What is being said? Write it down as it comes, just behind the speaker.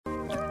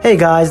Hey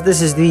guys,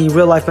 this is the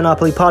Real Life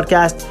Monopoly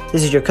Podcast.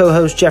 This is your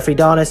co-host Jeffrey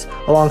Donis,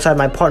 alongside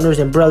my partners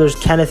and brothers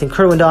Kenneth and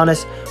Kerwin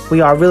Donis.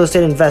 We are real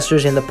estate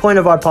investors, and the point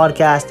of our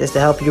podcast is to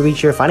help you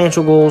reach your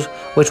financial goals,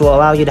 which will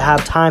allow you to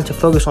have time to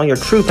focus on your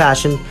true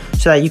passion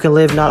so that you can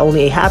live not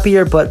only a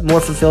happier but more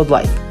fulfilled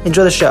life.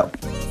 Enjoy the show.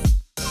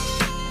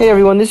 Hey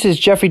everyone, this is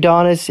Jeffrey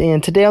Donis,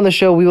 and today on the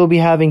show we will be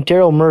having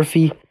Darryl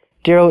Murphy.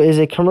 Darryl is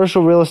a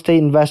commercial real estate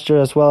investor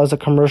as well as a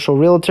commercial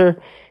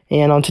realtor.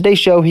 And on today's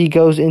show, he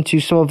goes into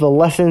some of the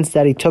lessons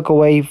that he took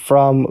away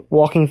from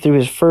walking through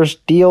his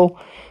first deal.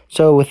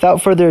 So without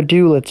further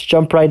ado, let's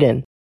jump right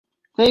in.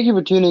 Thank you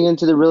for tuning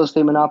into the Real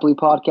Estate Monopoly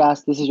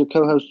Podcast. This is your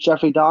co-host,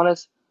 Jeffrey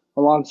Donis,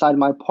 alongside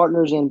my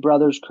partners and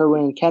brothers,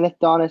 Kerwin and Kenneth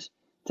Donis.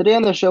 Today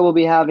on the show, we'll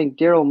be having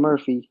Darryl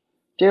Murphy.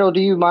 Darryl,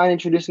 do you mind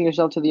introducing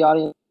yourself to the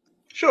audience?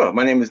 Sure.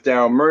 My name is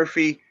Darryl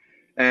Murphy,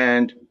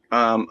 and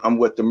I'm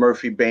with the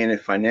Murphy Bain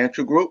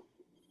Financial Group,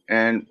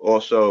 and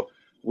also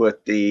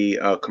with the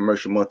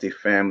Commercial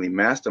Multifamily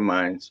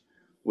Masterminds,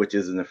 which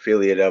is an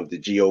affiliate of the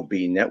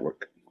GOB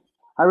network.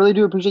 I really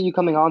do appreciate you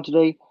coming on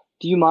today.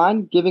 Do you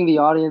mind giving the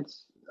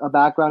audience a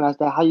background as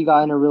to how you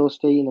got into real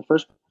estate in the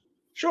first place?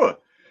 Sure.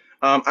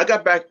 I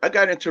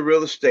got into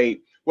real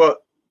estate. Well,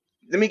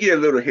 let me give you a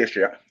little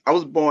history. I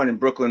was born in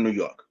Brooklyn, New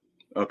York.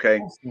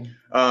 Okay.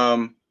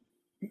 Awesome.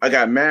 I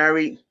got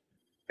married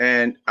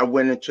and I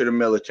went into the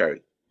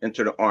military,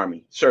 into the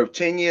Army, served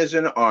 10 years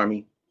in the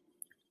Army.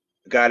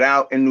 Got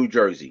out in New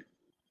Jersey,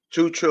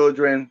 2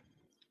 children,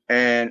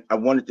 and I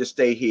wanted to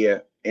stay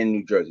here in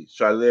New Jersey.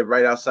 So I lived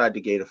right outside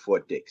the gate of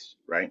Fort Dix,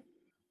 right?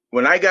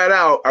 When I got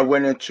out, I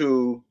went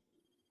into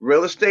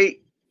real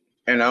estate,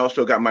 and I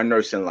also got my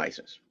nursing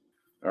license,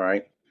 all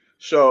right?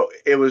 So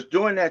it was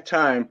during that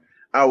time,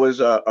 I was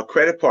a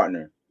credit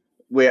partner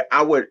where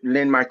I would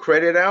lend my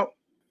credit out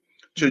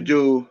to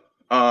do,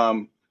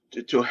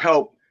 to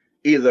help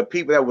either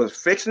people that was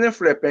fixing and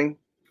flipping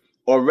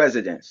or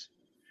residents.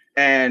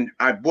 And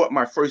I bought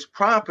my first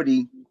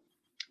property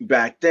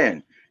back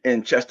then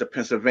in Chester,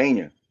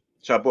 Pennsylvania.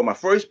 So I bought my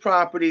first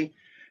property,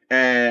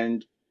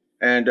 and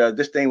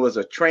this thing was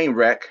a train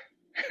wreck.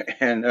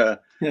 And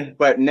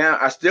but now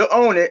I still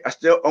own it.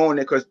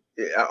 Because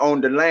I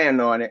own the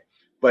land on it.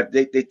 But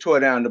they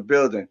tore down the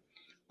building.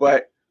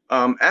 But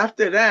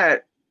after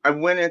that, I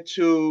went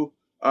into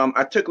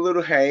I took a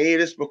little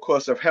hiatus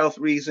because of health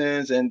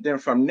reasons, and then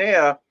from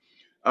there,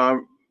 I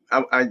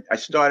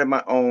started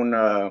my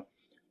own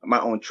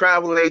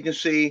travel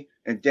agency,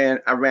 and then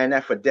I ran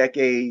that for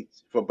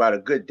decades, for about a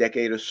good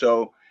decade or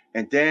so.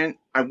 And then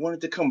I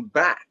wanted to come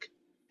back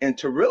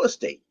into real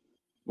estate.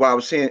 While I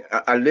was saying,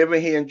 I live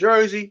in here in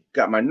Jersey,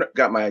 got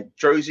my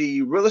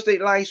Jersey real estate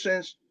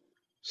license,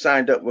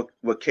 signed up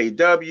with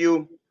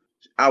KW.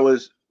 I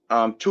was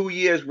 2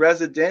 years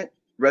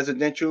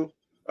residential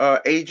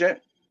agent,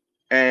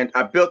 and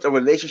I built a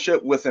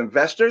relationship with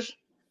investors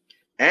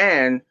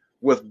and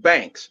with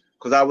banks,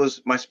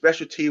 because my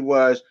specialty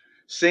was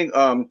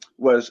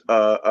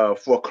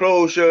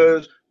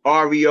foreclosures,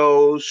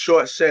 REOs,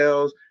 short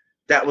sales.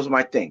 That was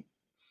my thing.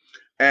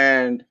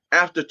 And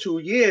after 2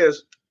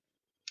 years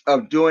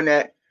of doing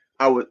that,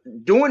 I was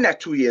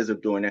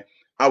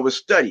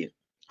studying.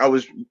 I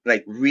was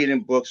like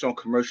reading books on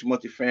commercial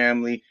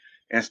multifamily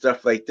and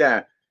stuff like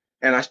that.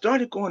 And I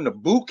started going to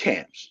boot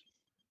camps,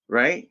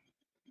 right?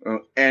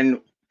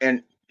 And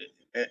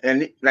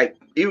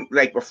even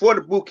before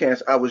the boot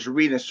camps, I was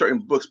reading certain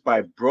books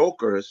by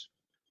brokers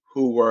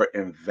who were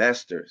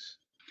investors.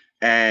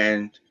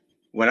 And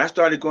when I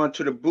started going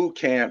to the boot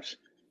camps,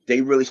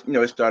 they really,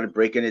 started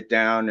breaking it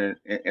down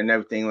and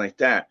everything like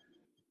that.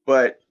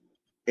 But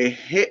it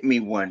hit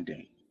me one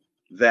day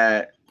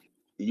that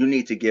you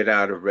need to get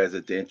out of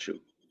residential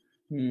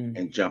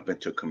and jump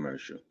into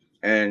commercial.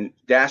 And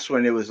that's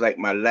when it was like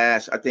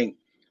I think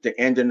the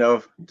ending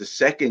of the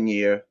second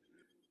year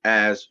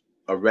as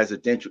a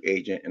residential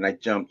agent, and I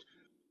jumped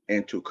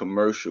into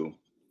commercial.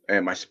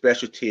 And my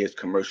specialty is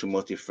commercial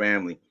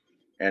multifamily.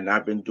 And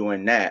I've been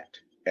doing that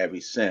ever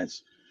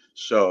since.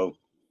 So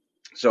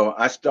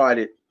I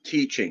started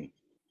teaching.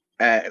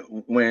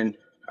 When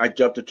I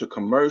jumped into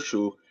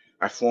commercial,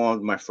 I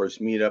formed my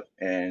first meetup.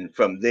 And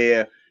from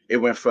there, it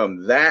went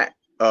from that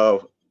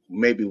of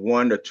maybe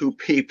 1 or 2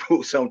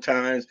 people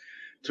sometimes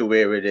to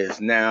where it is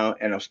now.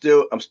 And I'm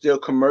still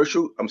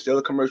commercial. I'm still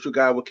a commercial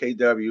guy with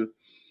KW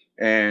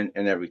and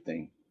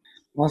everything.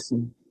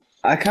 Awesome.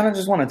 I kind of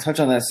just want to touch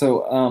on that.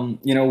 So,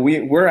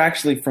 we're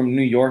actually from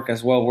New York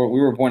as well. We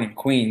were born in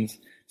Queens.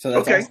 So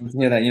that's awesome to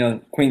hear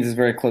that, Queens is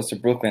very close to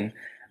Brooklyn.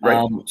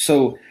 Right.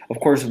 So, of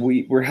course,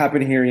 we're happy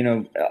to hear,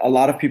 a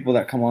lot of people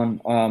that come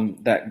on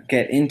that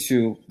get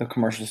into the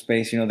commercial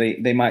space,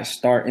 they might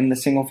start in the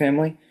single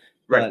family,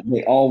 right, but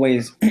they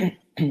always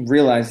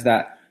realize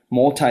that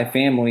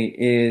multifamily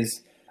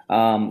is,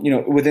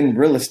 within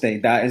real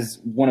estate, that is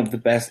one of the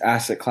best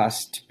asset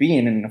classes to be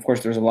in. And of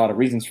course, there's a lot of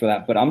reasons for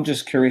that, but I'm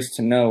just curious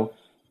to know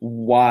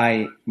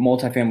why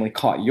multifamily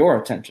caught your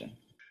attention.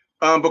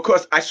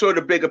 Because I saw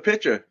the bigger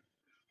picture.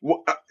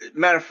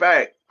 Matter of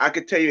fact, I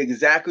could tell you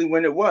exactly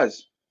when it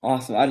was.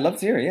 Awesome. I'd love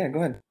to hear it. Yeah, go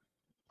ahead.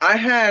 I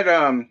had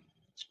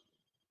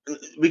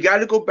we got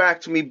to go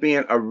back to me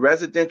being a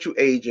residential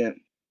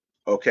agent,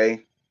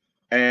 okay?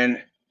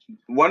 And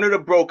one of the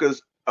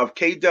brokers of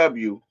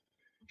KW,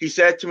 he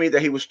said to me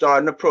that he was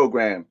starting a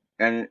program,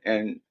 and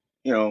did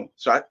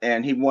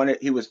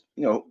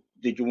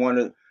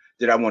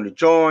I want to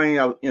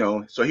join?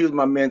 So he was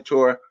my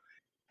mentor,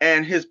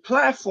 and his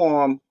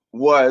platform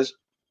was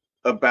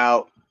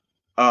about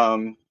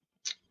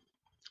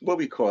what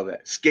we call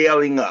that,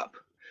 scaling up.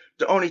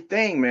 The only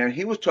thing, man,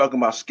 he was talking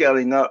about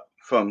scaling up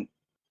from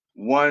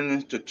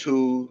 1 to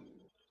 2,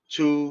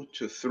 2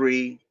 to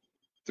 3,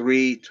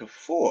 3 to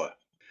 4.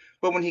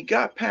 But when he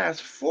got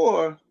past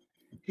 4,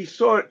 he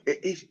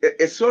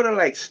it sort of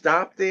like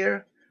stopped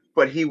there,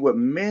 but he would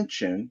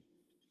mention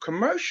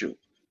commercial.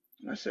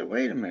 And I said,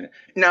 wait a minute.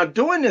 Now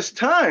during this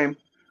time,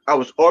 I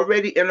was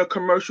already in a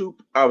commercial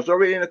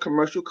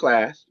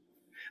class.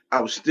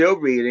 I was still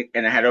reading,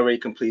 and I had already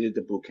completed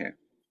the boot camp.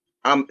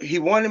 He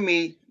wanted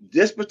me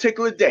this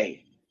particular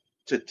day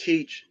to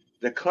teach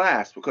the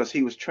class because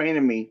he was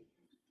training me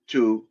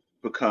to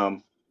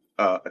become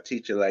a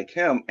teacher like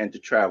him and to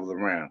travel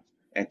around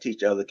and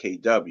teach other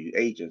KW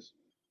agents.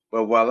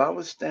 But while I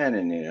was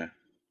standing there,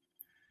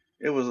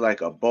 it was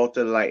like a bolt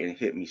of lightning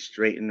hit me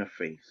straight in the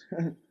face.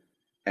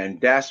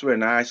 And that's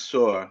when I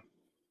saw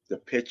the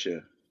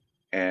picture,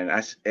 and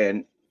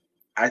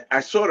I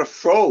sort of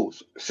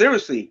froze.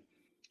 Seriously,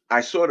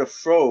 I sort of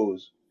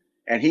froze,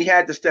 and he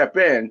had to step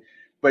in.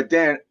 But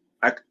then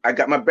I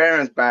got my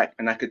bearings back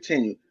and I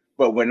continued.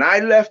 But when I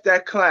left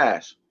that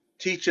class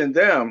teaching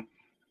them,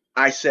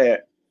 I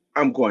said,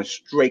 I'm going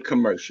straight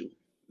commercial.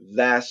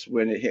 That's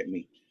when it hit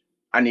me.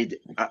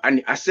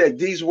 I said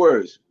these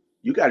words: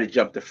 you got to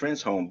jump the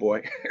fence,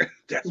 homeboy.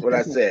 That's what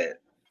I said.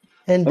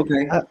 And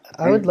Okay.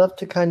 I would love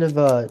to kind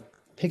of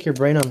pick your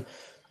brain on,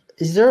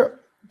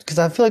 because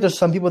I feel like there's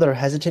some people that are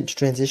hesitant to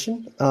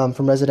transition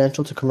from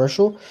residential to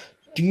commercial.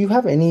 Do you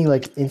have any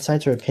like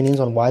insights or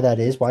opinions on why that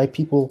is? Why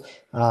people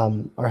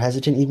are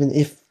hesitant, even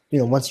if,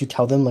 once you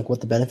tell them like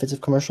what the benefits of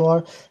commercial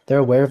are, they're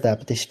aware of that,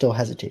 but they still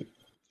hesitate.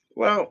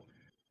 Well,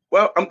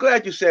 I'm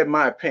glad you said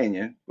my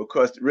opinion,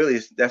 because really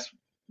that's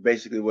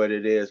basically what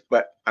it is.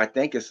 But I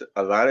think it's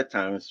a lot of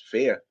times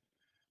fair.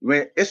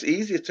 When it's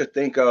easier to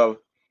think of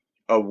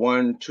a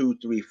 1, 2,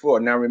 3, 4.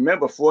 Now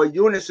remember, 4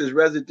 units is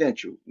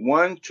residential.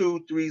 1,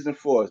 2, 3s, and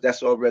 4s.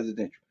 That's all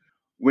residential.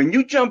 When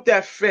you jump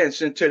that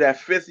fence into that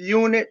 5th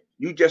unit,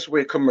 you just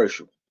went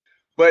commercial.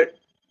 But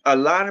a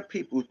lot of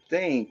people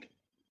think,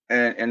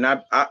 and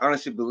I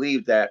honestly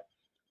believe that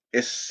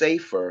it's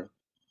safer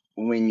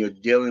when you're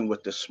dealing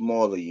with the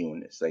smaller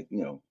units, like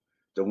the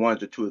 1s,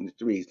 the 2s, and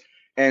the 3s.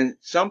 And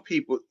some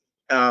people,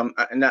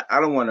 and I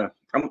don't want to.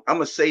 I'm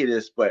gonna say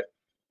this, but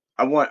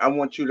I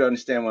want you to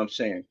understand what I'm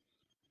saying.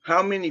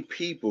 How many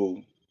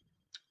people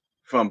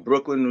from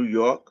Brooklyn, New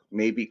York,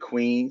 maybe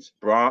Queens,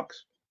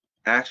 Bronx,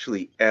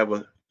 actually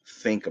ever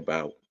think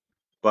about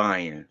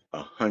buying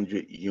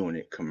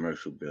 100-unit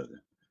commercial building?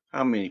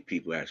 How many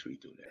people actually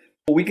do that?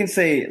 Well, we can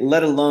say,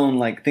 let alone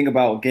like think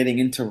about getting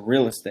into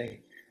real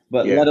estate,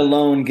 but Yeah. let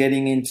alone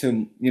getting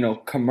into,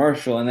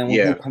 commercial, and then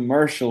within Yeah.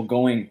 commercial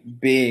going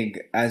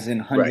big as in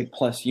 100 Right.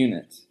 plus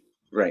units.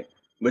 Right.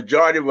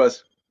 Majority of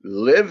us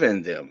live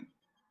in them,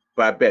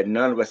 but I bet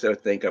none of us ever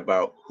think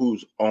about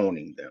who's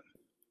owning them,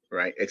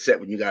 right? Except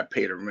when you got to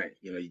pay the rent.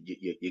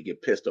 You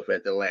get pissed off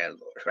at the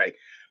landlord, right?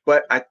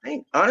 But I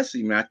think,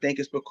 honestly, man, I think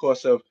it's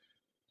because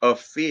of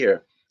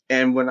fear.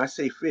 And when I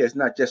say fear, it's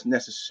not just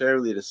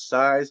necessarily the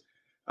size,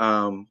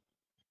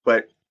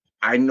 but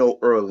I know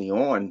early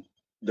on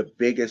the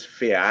biggest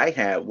fear I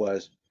had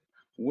was,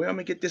 where am I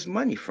gonna get this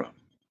money from?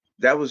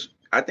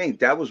 I think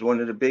that was one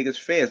of the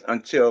biggest fears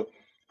until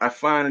I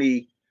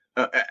finally,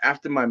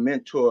 after my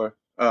mentor,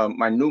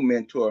 my new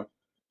mentor,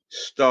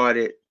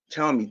 started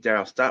telling me,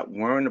 Darryl, stop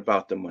worrying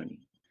about the money.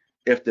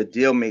 If the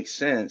deal makes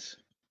sense,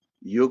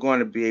 you're going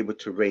to be able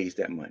to raise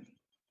that money.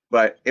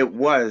 But it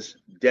was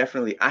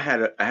definitely, I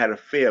had a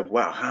fear of,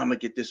 wow, how am I gonna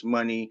get this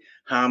money?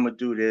 How am I gonna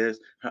do this?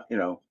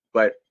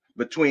 But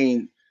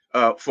between,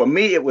 for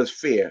me, it was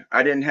fear.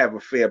 I didn't have a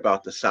fear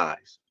about the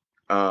size.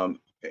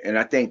 And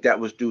I think that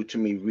was due to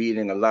me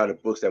reading a lot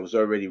of books that was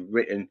already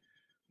written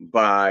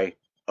by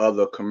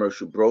other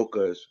commercial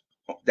brokers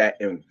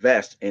that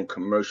invest in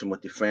commercial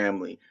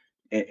multifamily,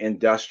 in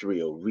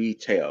industrial,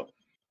 retail.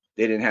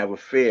 They didn't have a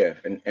fear,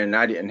 and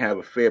I didn't have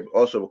a fear,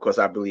 also because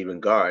I believe in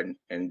God,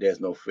 and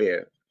there's no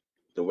fear.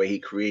 The way He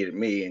created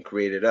me and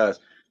created us,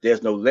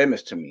 there's no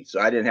limits to me. So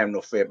I didn't have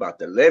no fear about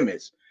the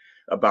limits,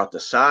 about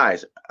the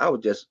size. I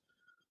was just,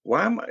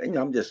 why am I?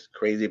 I'm just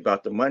crazy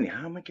about the money. How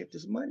am I gonna get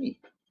this money?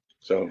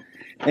 So,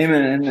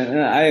 Amen,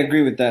 and I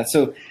agree with that.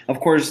 So, of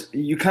course,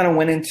 you kind of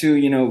went into,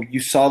 you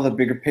saw the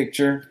bigger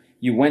picture.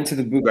 You went to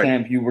the boot right.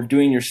 camp. You were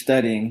doing your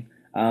studying.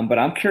 But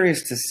I'm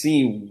curious to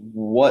see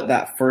what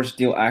that first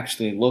deal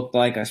actually looked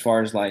like, as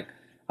far as like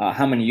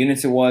how many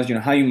units it was.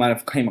 How you might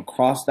have came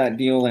across that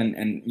deal,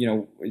 and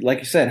like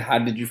you said, how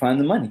did you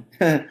find the money?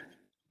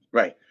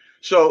 Right.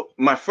 So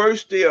my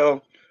first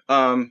deal,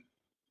 I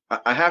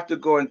have to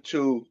go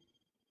into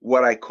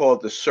what I call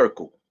the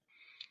circle,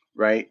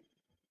 right?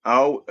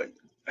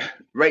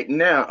 right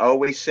now, I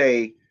always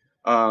say,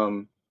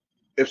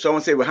 if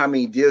someone say, well, how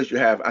many deals you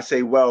have? I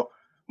say, well,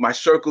 my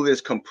circle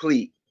is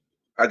complete.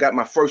 I got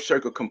my first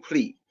circle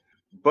complete.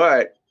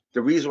 But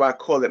the reason why I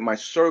call it my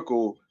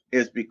circle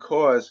is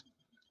because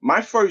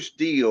my first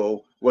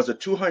deal was a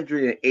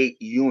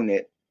 208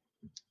 unit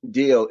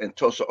deal in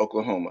Tulsa,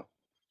 Oklahoma.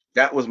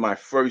 That was my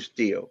first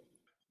deal.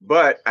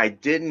 But I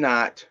did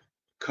not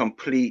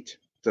complete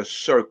the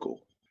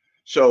circle.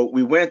 So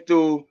we went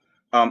through,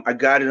 I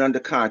got it under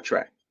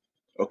contract.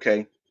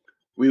 Okay.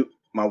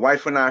 My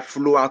wife and I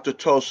flew out to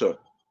Tulsa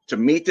to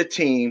meet the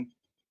team,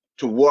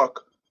 to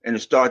work, and to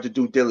start the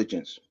due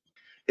diligence.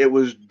 It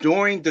was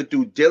during the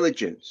due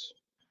diligence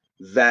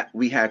that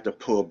we had to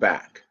pull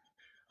back,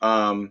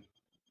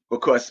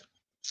 because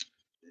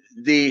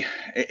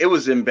it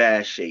was in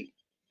bad shape.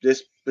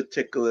 This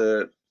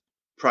particular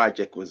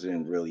project was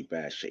in really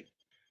bad shape.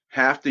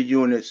 Half the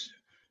units,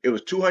 it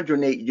was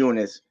 208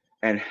 units,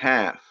 and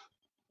half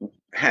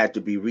had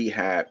to be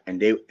rehabbed,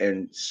 and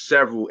I'm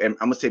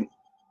gonna say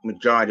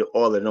majority,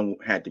 all of them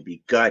had to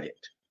be gutted.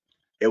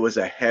 It was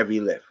a heavy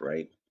lift,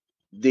 right?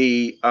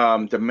 The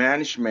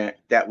management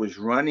that was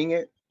running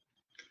it,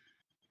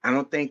 I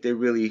don't think they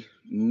really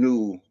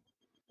knew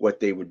what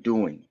they were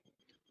doing,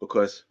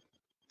 because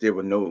there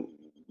were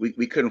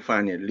we couldn't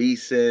find their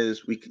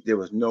leases. There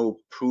was no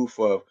proof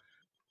of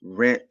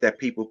rent that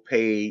people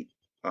paid.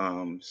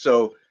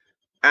 So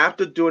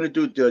after doing the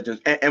due diligence,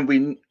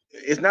 and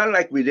it's not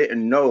like we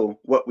didn't know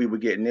what we were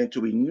getting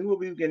into. We knew what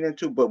we were getting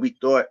into, but we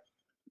thought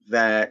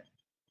that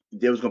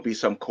there was going to be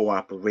some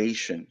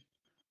cooperation,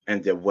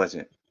 and there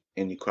wasn't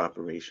any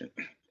cooperation.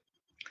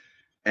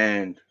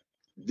 And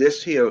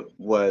this here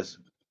was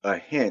a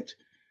hint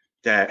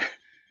that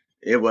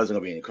it wasn't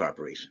going to be any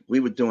cooperation. We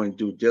were doing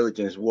due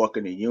diligence,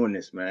 walking the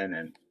units, man,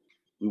 and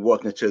we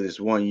walked into this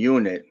one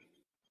unit,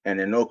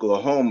 and in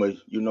Oklahoma,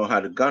 you know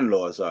how the gun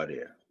laws are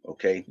there,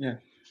 okay? Yeah.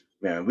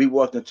 Man, we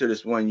walked into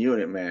this one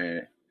unit,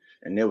 man,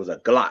 and there was a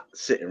Glock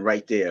sitting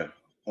right there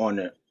on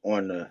the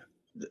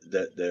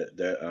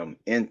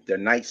in the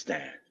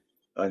nightstand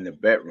in the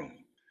bedroom.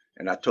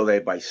 And I told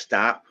everybody,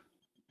 stop,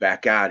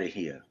 back out of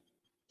here.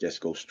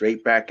 Just go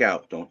straight back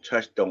out. Don't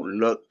touch, don't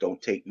look,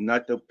 don't take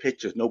nothing,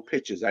 pictures, no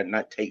pictures. I'm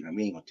not taking them.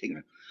 We ain't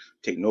gonna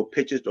take no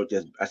pictures.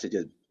 I said,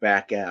 just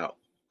back out,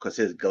 because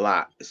his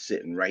Glock is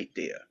sitting right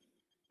there.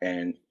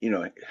 And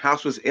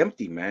house was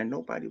empty, man.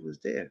 Nobody was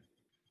there.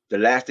 The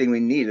last thing we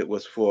needed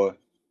was for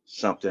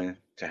something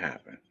to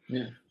happen.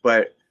 Yeah.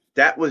 But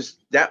that was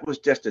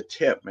just a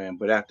tip, man.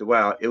 But after a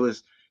while, it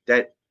was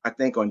that, I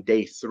think on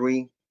day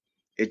 3,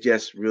 it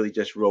just really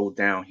just rolled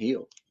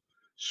downhill.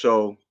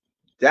 So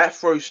that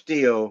first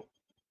deal,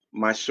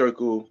 my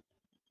circle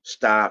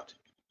stopped,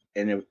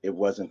 and it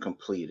wasn't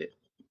completed.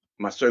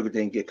 My circle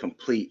didn't get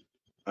complete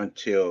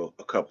until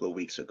a couple of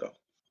weeks ago.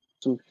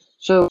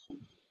 So,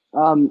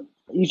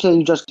 you said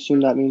you just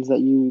assumed that means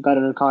that you got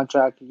under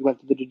contract, you went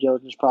through the due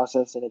diligence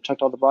process, and it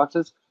checked all the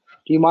boxes.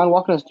 Do you mind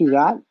walking us through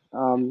that?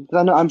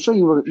 Because I'm sure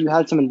you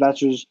had some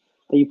investors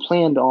that you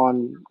planned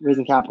on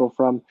raising capital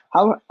from.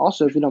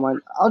 Also, if you don't mind,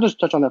 I'll just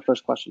touch on that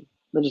first question.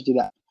 Let's just do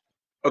that.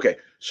 Okay,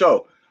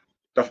 so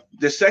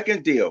the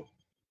second deal,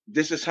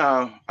 this is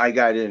how I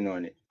got in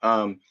on it.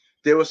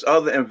 There was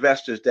other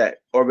investors that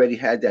already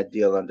had that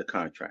deal under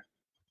contract.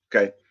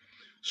 Okay,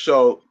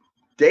 so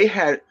they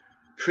had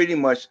pretty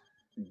much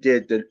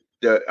did the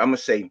I'm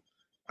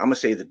gonna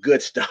say the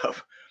good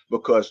stuff,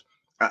 because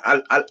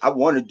I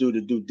want to do the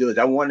due diligence.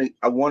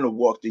 I want to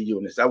walk the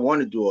units. I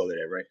want to do all of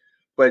that, right?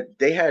 But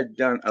they had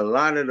done a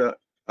lot of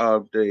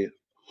the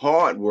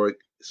hard work,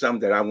 some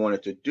that I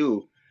wanted to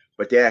do,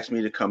 but they asked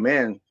me to come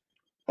in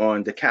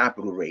on the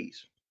capital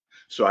raise.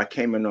 So I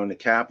came in on the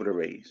capital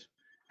raise,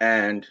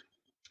 and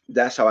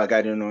that's how I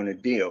got in on the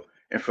deal.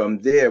 And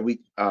from there, we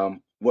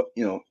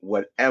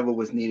whatever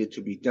was needed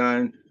to be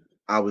done,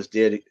 I was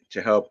there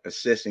to help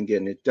assist in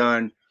getting it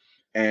done,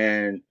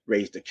 and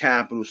raise the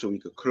capital so we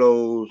could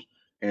close,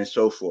 and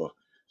so forth.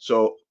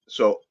 So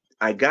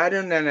I got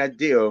in on that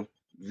deal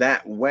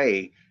that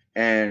way,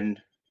 and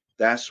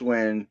that's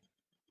when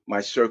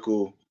my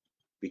circle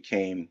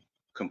became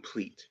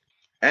complete.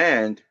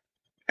 And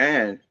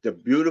the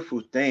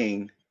beautiful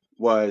thing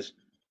was,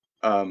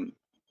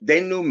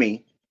 they knew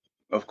me,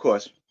 of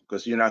course,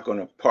 because you're not going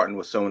to partner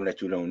with someone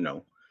that you don't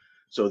know.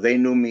 So they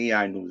knew me,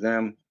 I knew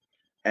them,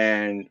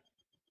 and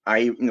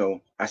I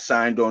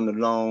signed on the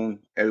loan.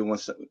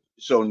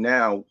 So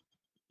now,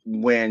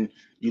 when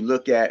you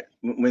look at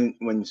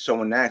when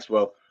someone asks,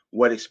 well,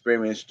 what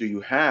experience do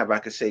you have? I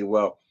could say,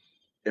 well,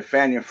 if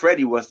Fannie and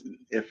Freddie was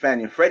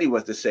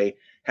to say,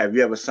 have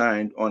you ever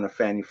signed on a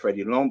Fannie and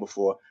Freddie loan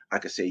before? I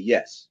could say,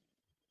 yes,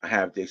 I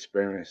have the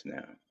experience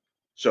now.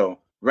 So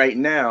right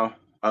now,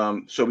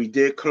 so we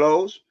did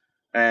close,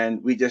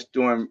 and we just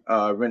doing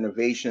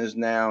renovations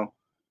now,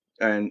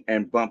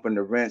 and bumping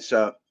the rents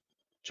up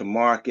to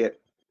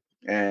market.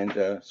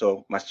 And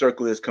so my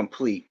circle is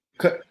complete.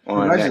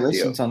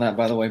 Congratulations on that,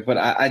 by the way. But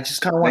I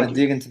just kind of want to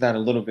dig into that a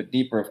little bit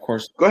deeper, of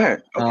course. Go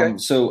ahead. Okay.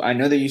 So I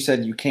know that you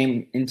said you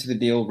came into the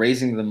deal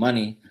raising the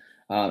money.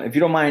 If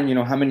you don't mind,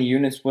 how many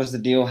units was the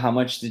deal? How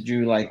much did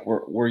you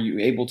were you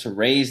able to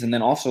raise? And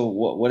then also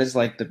what is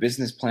like the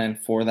business plan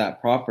for that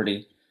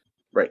property?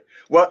 Right.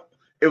 Well,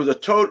 it was a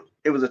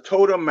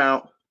total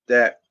amount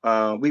that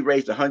we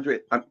raised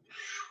 100.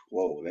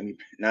 Whoa, let me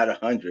not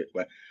 100,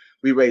 but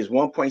we raised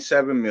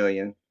 1.7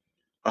 million,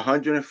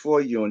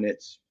 104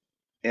 units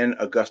in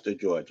Augusta,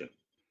 Georgia.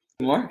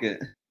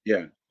 Market.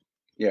 Yeah,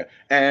 yeah.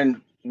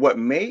 And what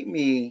made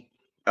me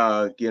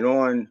get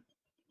on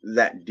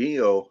that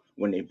deal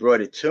when they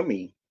brought it to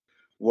me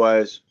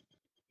was,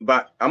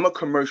 but I'm a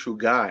commercial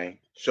guy,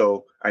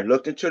 so I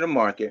looked into the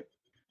market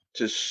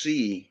to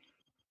see.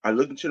 I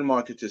looked into the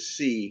market to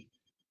see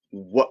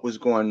what was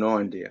going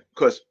on there,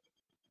 because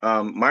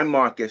my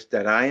markets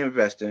that I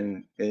invest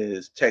in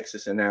is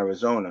Texas and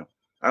Arizona.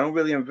 I don't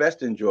really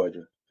invest in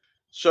Georgia.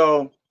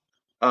 So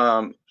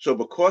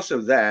because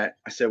of that,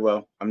 I said,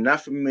 well, I'm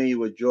not familiar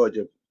with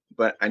Georgia,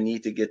 but I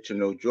need to get to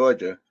know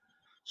Georgia.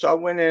 So I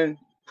went in,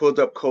 pulled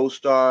up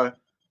CoStar,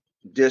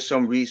 did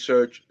some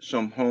research,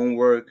 some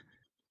homework,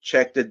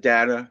 checked the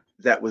data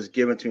that was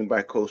given to me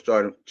by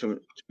CoStar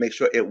to make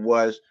sure it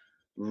was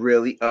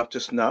really up to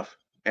snuff,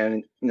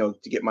 and to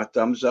get my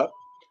thumbs up.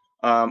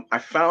 I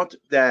found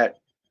that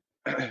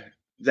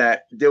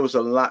that there was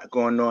a lot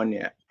going on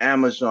there.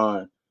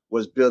 Amazon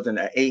was building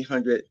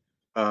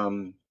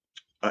um,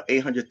 a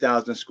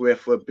 800,000 square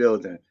foot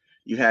building.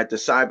 You had the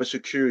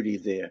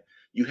cybersecurity there.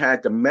 You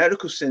had the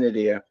medical center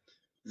there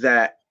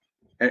that,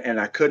 and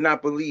I could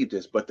not believe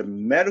this, but the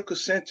medical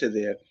center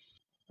there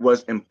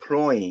was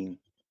employing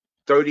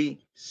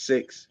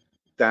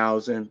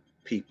 36,000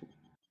 people.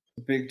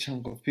 A big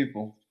chunk of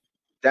people.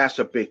 That's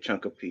a big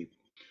chunk of people.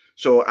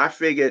 So I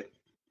figured,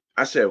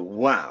 I said,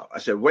 wow. I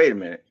said, wait a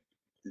minute.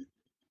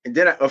 And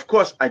then, of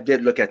course, I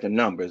did look at the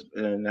numbers,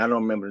 and I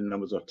don't remember the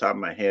numbers off the top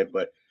of my head,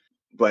 but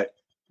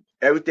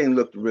everything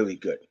looked really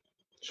good.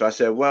 So I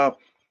said, well,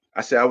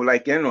 I would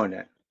like in on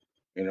that.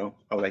 I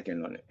would like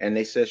in on it. And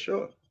they said,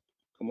 sure,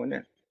 come on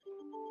in.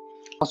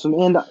 Awesome.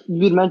 And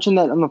you had mentioned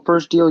that on the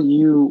first deal,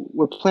 you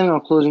were planning on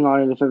closing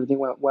on it if everything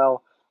went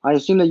well. I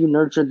assume that you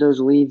nurtured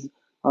those leads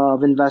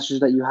of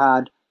investors that you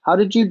had. How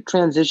did you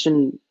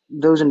transition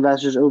those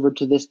investors over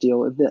to this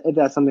deal, if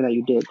that's something that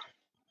you did?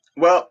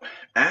 Well,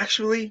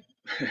 actually,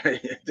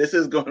 this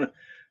is gonna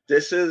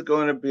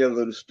be a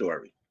little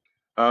story.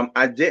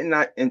 I did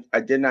not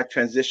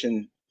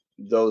transition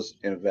those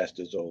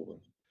investors over.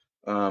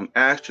 Um,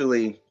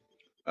 actually,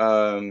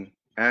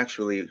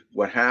 actually,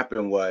 what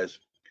happened was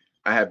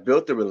I had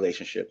built a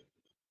relationship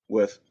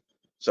with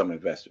some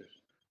investors,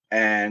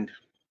 and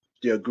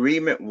the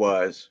agreement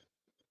was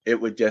it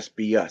would just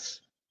be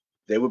us.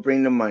 They would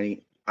bring the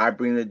money, I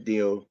bring the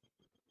deal,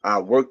 I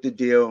work the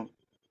deal,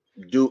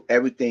 do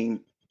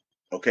everything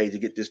okay to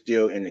get this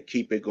deal and to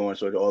keep it going,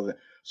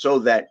 so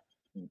that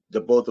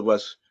the both of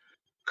us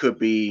could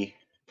be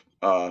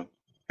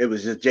it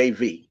was a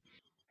JV,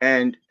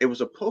 and it was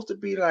supposed to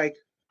be like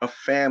a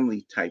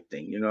family type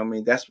thing. What I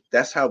mean?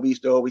 That's how we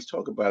used to always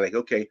talk about, like,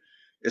 okay,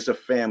 it's a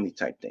family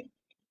type thing.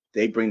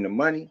 They bring the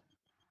money,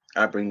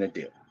 I bring the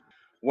deal.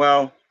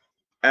 Well,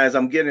 as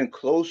I'm getting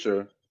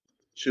closer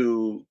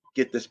to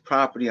get this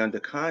property under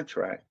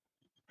contract,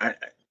 I,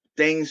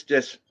 things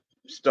just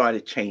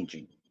started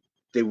changing.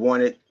 They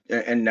wanted,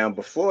 and now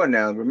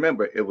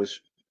remember, it was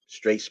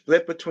straight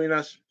split between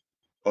us,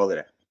 all of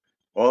that.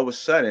 All of a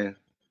sudden,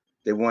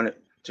 they wanted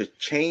to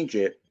change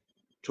it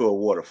to a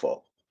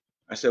waterfall.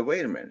 I said,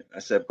 wait a minute. I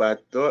said, but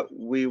I thought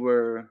we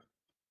were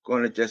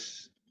going to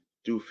just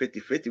do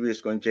 50-50. We're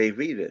just going to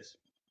JV this.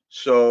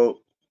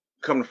 So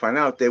come to find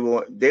out, they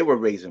were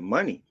raising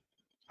money.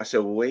 I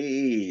said,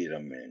 wait a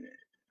minute.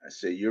 I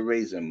said, you're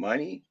raising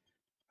money?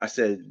 I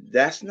said,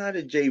 that's not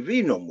a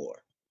JV no more.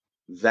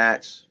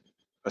 That's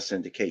a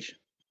syndication.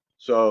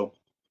 So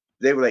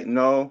they were like,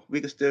 no,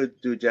 we can still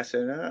do it. I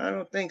said, no, I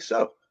don't think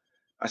so.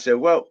 I said,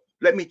 well,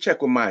 let me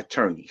check with my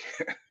attorney,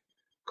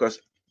 because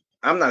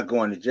I'm not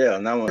going to jail,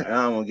 and I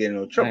don't want to get in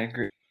no I trouble.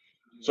 agree.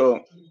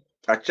 So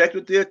I checked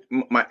with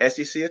my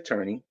SEC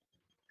attorney,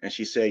 and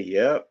she said,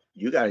 yeah,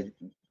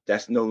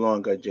 that's no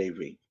longer a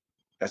JV.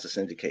 That's a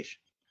syndication.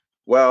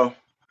 Well,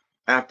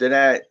 after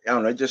that, I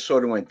don't know, it just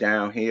sort of went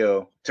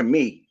downhill. To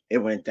me, it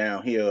went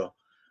downhill.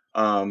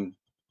 Um,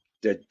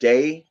 the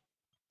day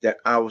that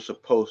I was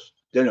supposed,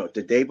 no,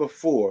 the day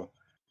before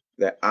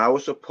that I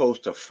was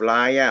supposed to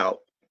fly out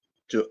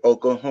to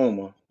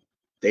Oklahoma,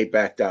 they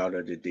backed out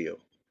of the deal.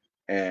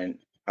 And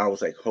I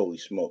was like, holy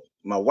smoke.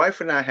 My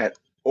wife and I had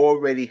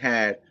already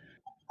had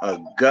a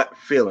gut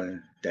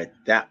feeling that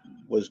that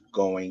was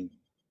going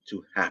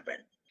to happen.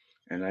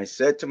 And I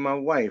said to my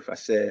wife, I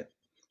said,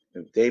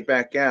 if they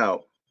back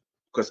out,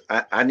 because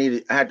I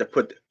had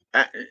to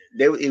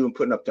they were even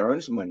putting up the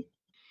earnest money.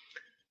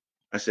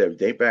 I said, if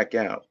they back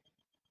out,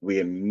 we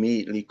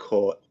immediately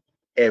call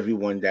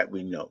everyone that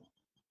we know,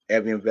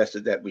 every investor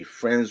that we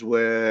friends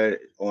with,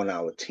 on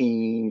our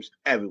teams,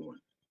 everyone,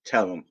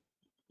 tell them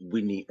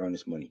we need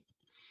earnest money.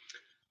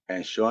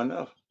 And sure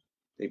enough,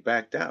 they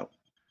backed out.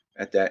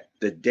 At that,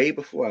 the day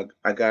before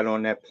I got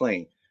on that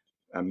plane,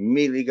 I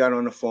immediately got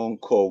on the phone,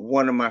 called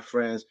one of my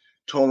friends,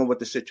 told him what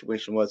the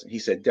situation was. He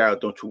said, Darryl,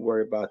 don't you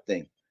worry about a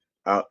thing.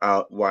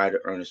 I'll wire the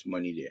earnest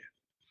money there.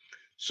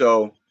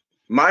 So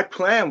my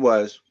plan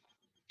was,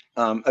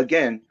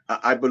 again,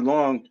 I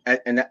belonged,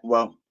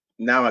 well,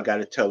 now I got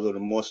to tell a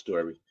little more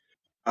story.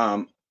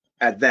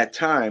 At that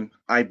time,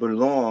 I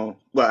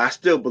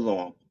still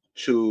belong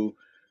to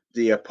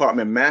the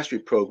apartment mastery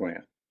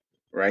program,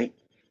 right?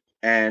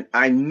 And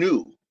I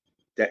knew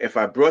that if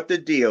I brought the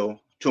deal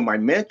to my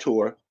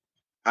mentor,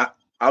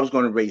 I was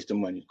going to raise the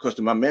money, because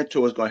my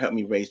mentor was going to help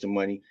me raise the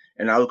money,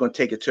 and I was going to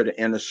take it to the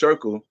inner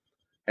circle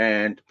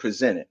and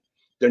present it.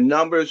 The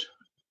numbers,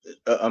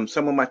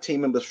 some of my team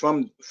members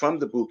from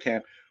the boot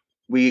camp,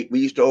 we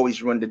used to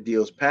always run the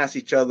deals past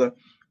each other.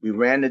 We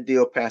ran the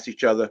deal past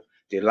each other.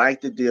 They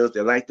liked the deals.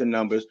 They liked the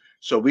numbers.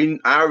 So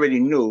I already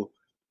knew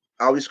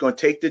I was going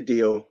to take the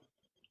deal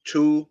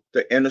to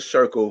the inner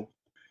circle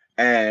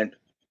and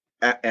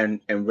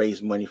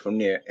raise money from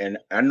there. And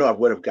I know I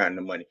would have gotten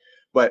the money,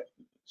 but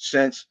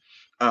since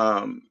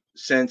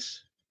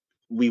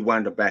we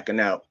wound up backing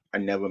out, I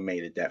never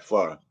made it that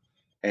far,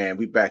 and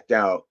we backed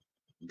out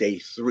day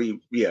three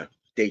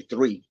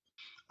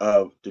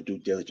of the due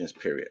diligence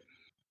period.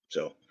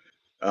 So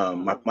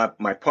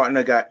my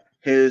partner got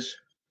his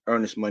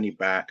earnest money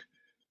back,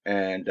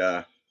 and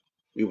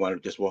we wound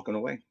up just walking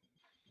away.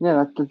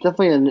 Yeah, that's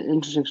definitely an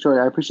interesting story.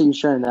 I appreciate you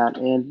sharing that.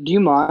 And do you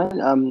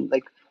mind,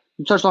 like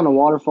you touched on the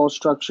waterfall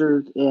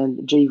structure and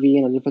JV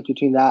and the difference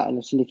between that and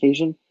the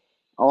syndication?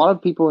 A lot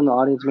of people in the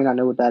audience may not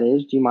know what that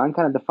is. Do you mind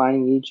kind of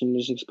defining each and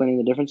just explaining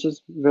the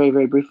differences very,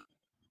 very briefly?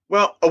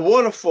 Well, a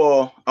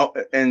waterfall,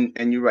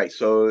 and you're right.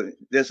 So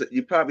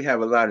you probably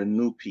have a lot of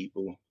new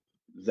people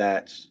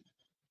that's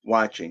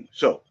watching.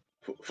 So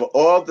for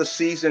all the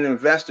seasoned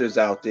investors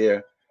out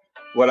there,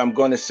 what I'm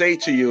going to say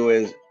to you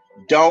is,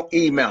 don't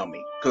email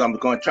me, because I'm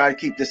going to try to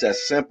keep this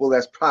as simple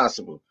as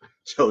possible.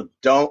 So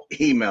don't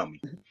email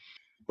me.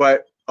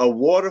 But a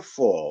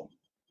waterfall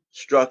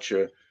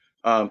structure,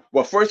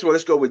 well, first of all,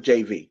 let's go with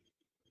JV.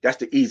 That's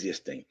the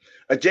easiest thing.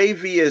 A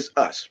JV is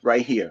us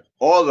right here,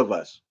 all of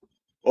us,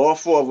 all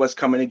four of us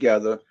coming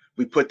together.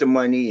 We put the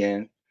money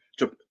in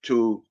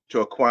to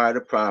acquire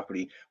the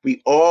property.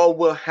 We all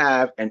will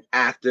have an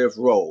active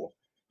role,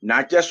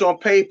 not just on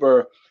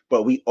paper,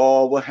 but we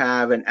all will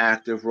have an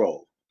active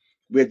role.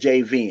 We're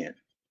JVing,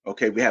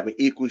 okay? We have an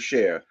equal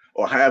share,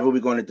 or however we're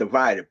going to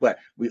divide it, but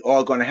we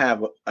all going to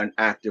have an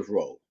active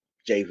role,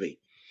 JV.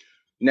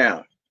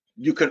 Now,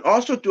 you can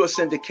also do a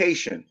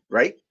syndication,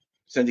 right?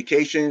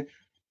 Syndication,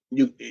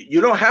 you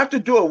don't have to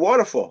do a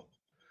waterfall.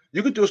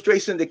 You could do a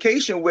straight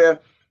syndication where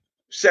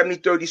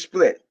 70-30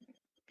 split.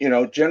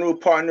 General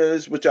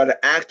partners, which are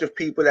the active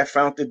people that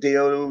found the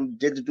deal,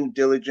 did the due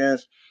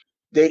diligence,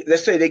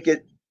 let's say they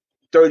get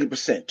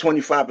 30%,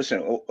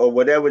 25%, or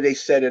whatever they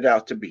set it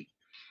out to be.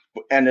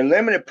 And the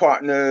limited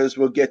partners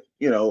will get,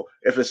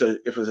 if it's a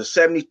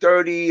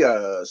 70-30,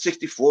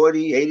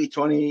 60-40,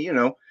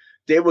 80-20,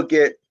 they will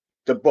get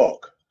the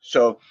bulk.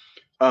 So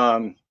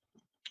when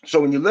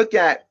you look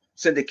at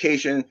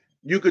syndication,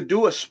 you could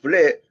do a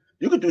split,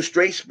 you could do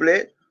straight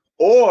split,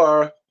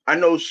 or I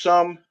know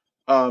some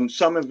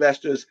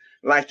investors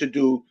like to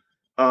do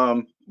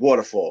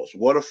waterfalls.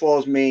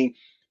 Waterfalls mean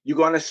you're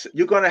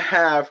gonna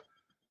have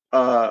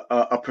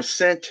a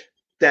percent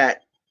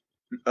that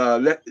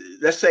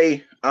let's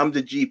say I'm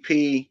the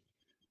GP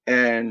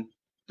and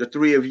the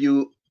three of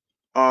you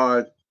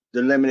are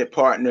the limited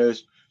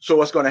partners. So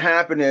what's going to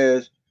happen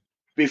is,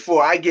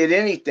 before I get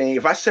anything,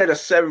 if I set a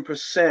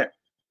 7%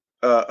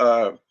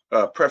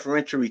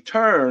 preferential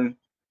return,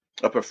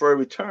 a preferred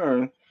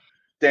return,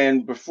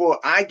 then before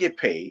I get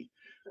paid,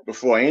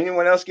 before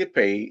anyone else get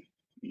paid,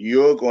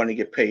 you're going to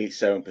get paid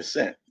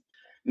 7%.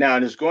 Now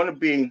it's going to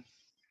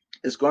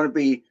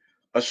be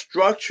a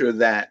structure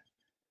that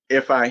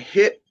if I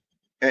hit,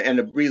 and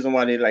the reason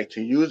why they like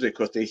to use it,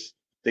 because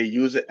they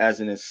use it as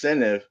an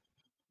incentive,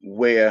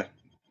 where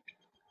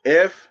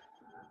if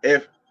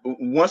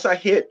once I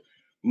hit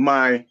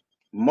my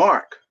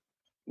mark,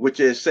 which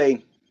is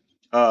say,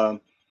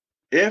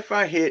 if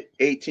I hit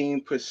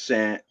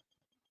 18%,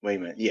 wait a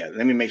minute, yeah,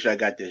 let me make sure I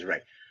got this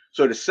right.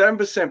 So the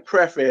 7%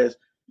 pref is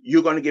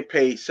you're going to get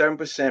paid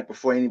 7%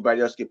 before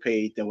anybody else get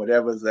paid. Then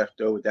whatever's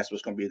left over, that's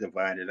what's going to be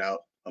divided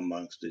out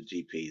amongst the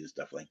GPs and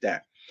stuff like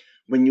that.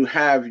 When you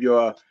have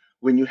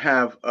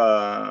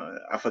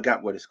I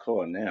forgot what it's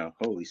called now.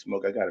 Holy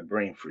smoke, I got a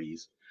brain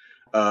freeze.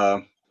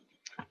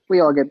 We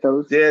all get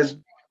those.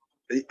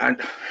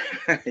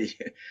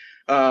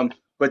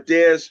 But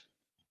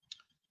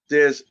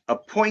there's a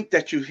point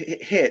that you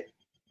hit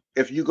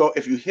if you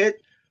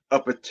hit a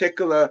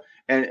particular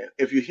percent.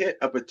 If you hit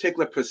a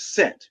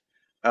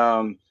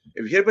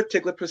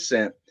particular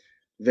percent,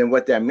 then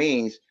what that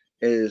means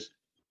is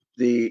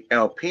the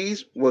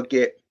LPs will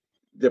get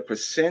the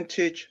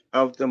percentage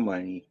of the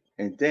money.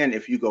 And then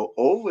if you go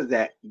over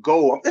that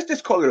goal, let's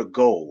just call it a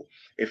goal.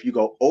 If you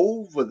go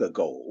over the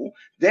goal,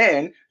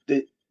 then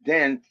the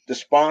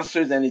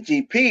sponsors and the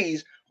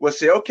GPs will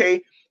say,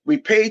 okay, we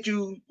paid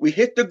you, we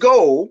hit the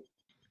goal,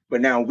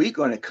 but now we're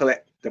going to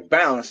collect the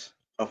balance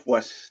of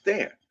what's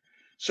there.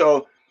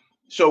 So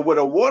So with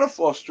a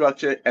waterfall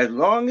structure, as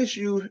long as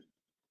you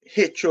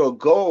hit your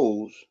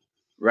goals,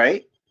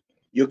 right,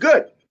 you're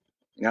good.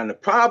 Now the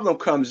problem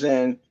comes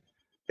in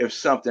if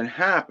something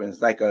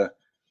happens, like a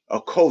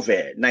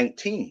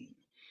COVID-19,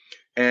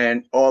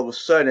 and all of a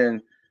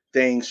sudden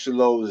things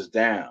slows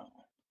down,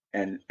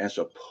 and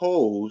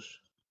suppose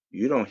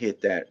you don't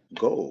hit that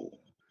goal.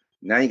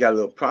 Now you got a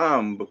little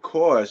problem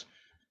because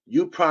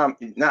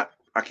not,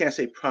 I can't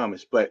say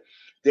promise, but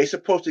they're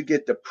supposed to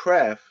get the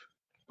pref,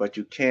 but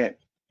you can't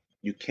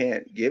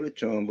give it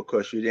to them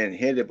because you didn't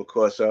hit it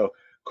because of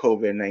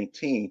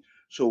COVID-19.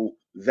 So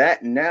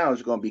that now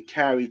is going to be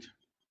carried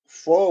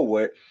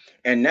forward.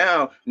 And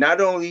now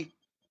not only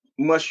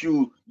must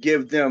you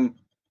give them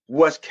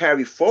what's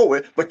carried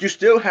forward, but you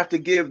still have to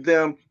give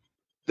them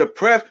the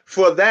pref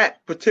for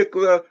that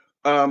particular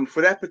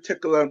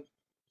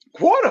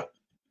quarter.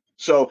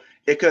 So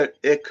it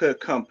could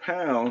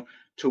compound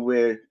to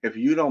where if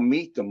you don't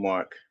meet the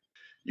mark,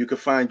 you could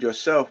find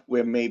yourself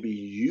where maybe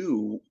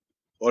you,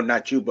 or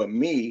not you, but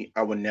me,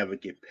 I would never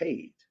get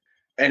paid.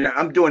 And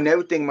I'm doing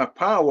everything in my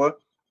power.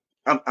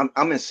 I'm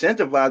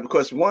incentivized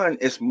because one,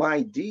 it's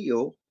my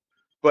deal,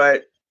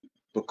 but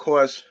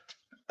because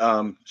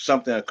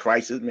something, a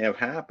crisis may have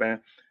happened,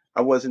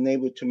 I wasn't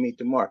able to meet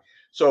the mark.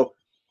 So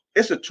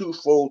it's a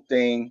twofold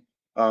thing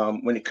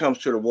when it comes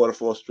to the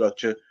waterfall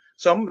structure.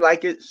 Some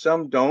like it,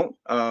 some don't.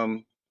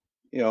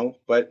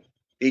 But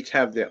each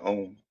have their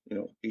own.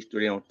 Each do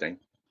their own thing.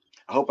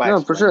 I hope I No,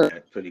 for explained sure.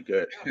 that pretty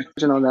good.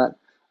 On that.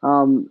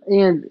 And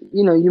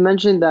you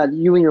mentioned that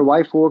you and your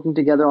wife were working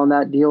together on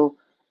that deal.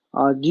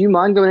 Do you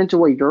mind going into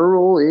what your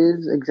role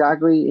is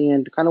exactly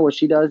and kind of what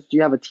she does? Do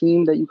you have a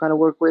team that you kind of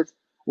work with,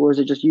 or is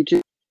it just you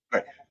two?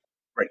 Right,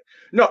 right.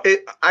 No,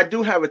 I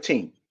do have a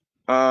team.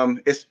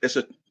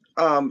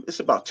 It's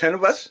about 10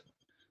 of us,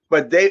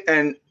 but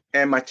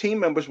and my team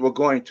members were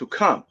going to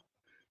come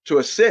to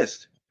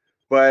assist,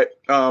 but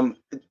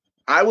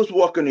I was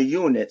walking the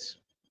units,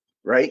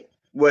 right,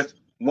 with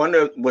one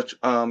of which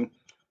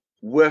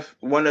with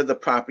one of the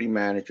property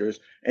managers,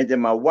 and then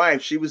my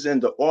wife, she was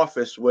in the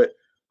office with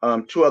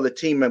two other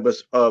team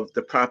members of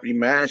the property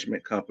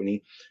management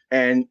company,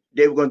 and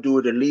they were going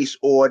to do the lease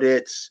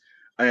audits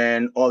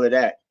and all of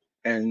that.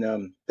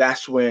 And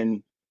that's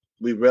when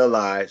we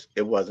realized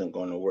it wasn't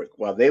going to work.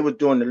 While they were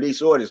doing the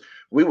lease audits,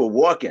 we were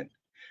walking,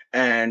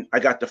 and I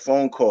got the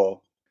phone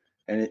call,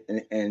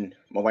 and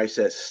my wife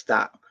said,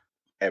 "Stop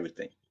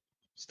everything,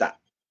 stop."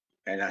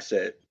 And I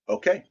said,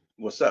 "Okay,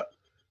 what's up?"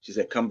 She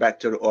said, "Come back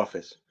to the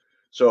office."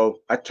 So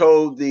I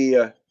told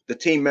the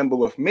team member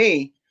with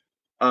me,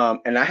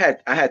 and I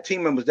had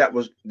team members that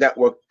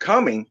were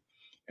coming,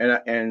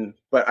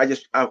 but I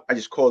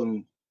just called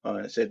them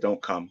and said,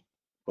 "Don't come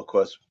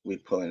because we're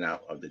pulling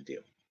out of the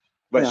deal."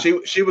 But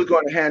Yeah. she was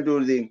going to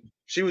handle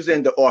she was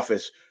in the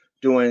office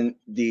doing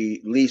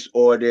the lease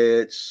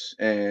audits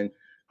and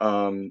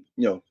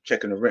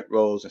checking the rent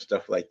rolls and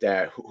stuff like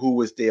that. Who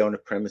was there on the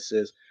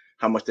premises,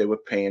 how much they were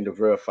paying to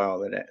verify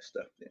all of that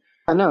stuff.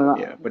 I know.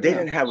 Yeah, but they Yeah.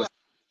 didn't have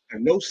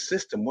no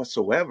system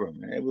whatsoever,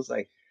 man. It was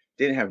like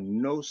they didn't have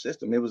no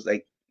system. It was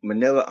like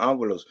manila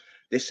envelopes.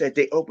 They said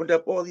they opened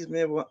up all these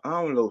manila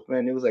envelopes,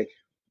 man. It was like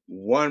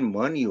one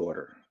money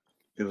order.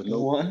 There was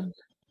What?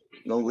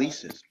 no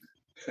leases.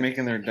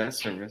 Making their debt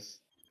service.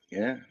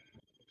 Yeah.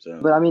 So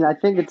But I mean, I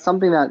think it's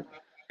something that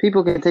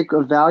people can take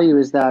of value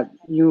is that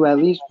you at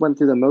least went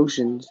through the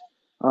motions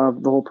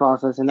of the whole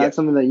process, and that's yes,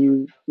 something that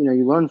you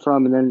learn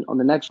from. And then on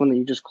the next one that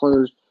you just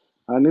closed,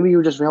 maybe you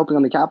were just helping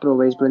on the capital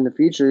raise, but in the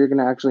future you're going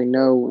to actually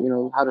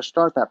know how to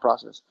start that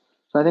process.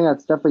 So I think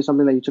that's definitely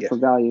something that you took yes. from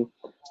value.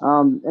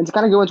 And to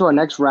kind of go into our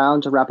next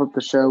round to wrap up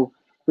the show,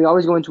 we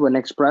always go into an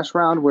express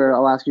round where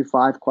I'll ask you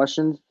 5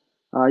 questions.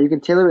 You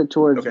can tailor it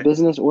towards Okay.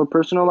 business or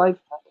personal life,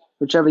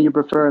 whichever you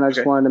prefer. And I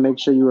just Okay. wanted to make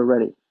sure you were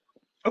ready.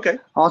 Okay.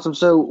 Awesome.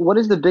 So, what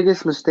is the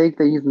biggest mistake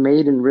that you've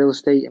made in real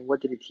estate, and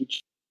what did it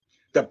teach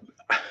The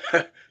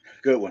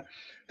good one.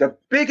 The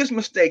biggest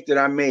mistake that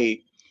I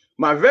made,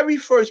 my very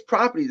first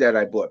property that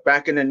I bought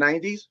back in the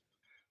 90s,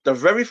 the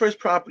very first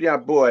property I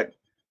bought,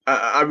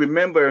 I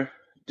remember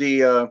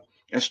the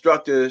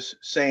instructors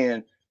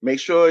saying, make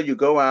sure you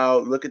go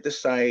out, look at the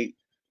site,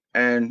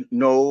 and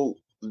know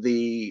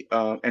the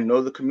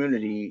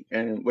community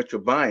and what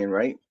you're buying,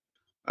 right?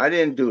 I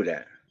didn't do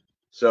that.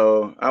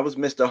 So I was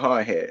Mr.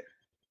 Hardhead,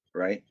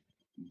 right?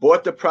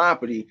 Bought the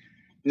property.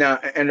 Now,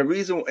 and the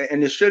reason,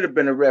 and it should have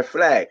been a red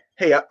flag.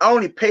 Hey, I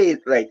only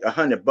paid like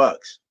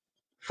 $100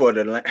 for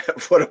the land,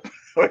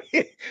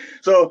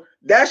 so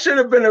that should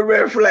have been a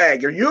red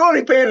flag. If you're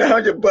only paying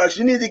 $100,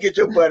 you need to get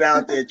your butt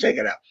out there and check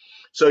it out.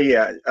 So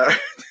yeah,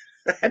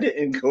 I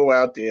didn't go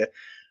out there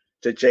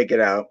to check it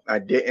out. I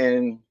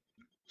didn't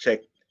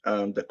check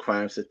the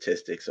crime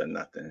statistics or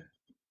nothing.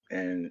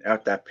 And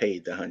after I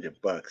paid the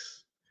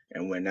 $100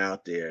 and went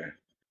out there,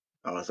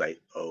 I was like,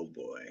 oh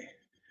boy.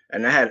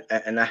 And I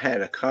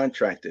had a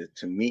contractor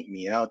to meet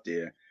me out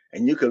there,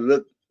 and you could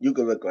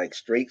look like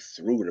straight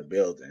through the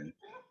building.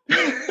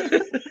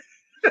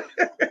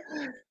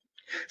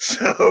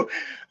 So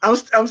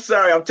I'm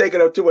sorry, I'm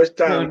taking up too much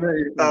No, time. no,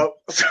 you're fine.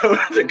 So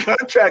the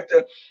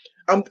contractor,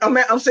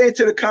 I'm saying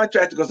to the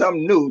contractor because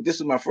I'm new. This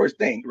is my first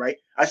thing, right?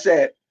 I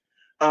said,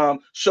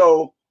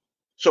 so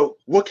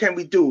what can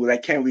we do?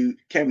 Like, can we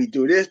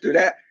do this, do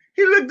that?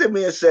 He looked at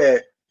me and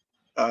said,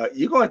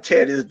 "You're gonna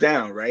tear this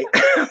down, right?"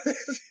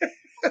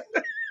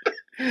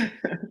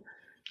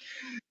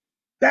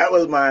 That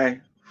was my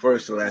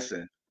first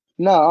lesson.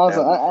 No, That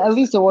awesome. was my At first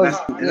least it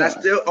lesson, was. and I Yeah,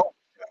 still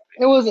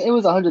it was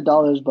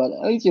 $100, but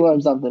at least you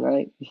learned something,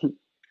 right?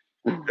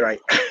 right.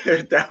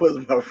 That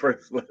was my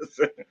first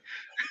lesson.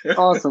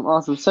 Awesome,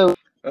 awesome. So,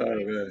 Oh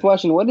man.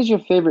 question: what is your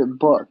favorite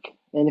book?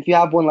 And if you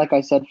have one, like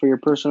I said, for your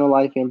personal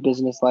life and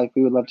business life,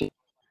 we would love to.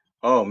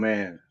 Oh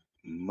man.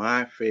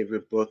 My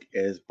favorite book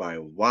is by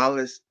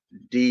Wallace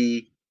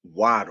D.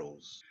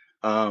 Waddles.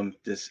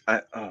 Wallace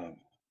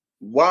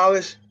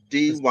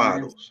D. The science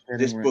Waddles. of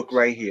This getting book rich.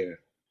 right here.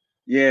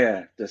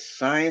 Yeah, The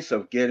Science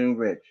of Getting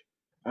Rich.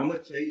 I'm gonna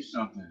tell you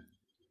something.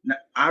 Now,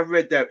 I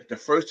read that the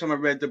first time I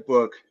read the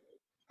book,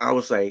 I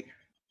was like,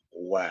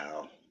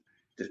 wow.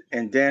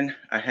 And then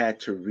I had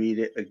to read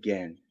it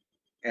again,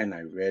 and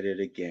I read it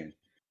again.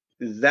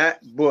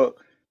 That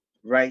book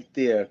right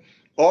there,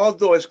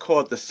 although it's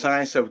called The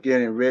Science of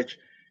Getting Rich,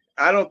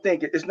 I don't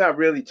think it's not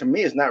really, to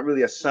me, it's not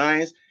really a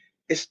science.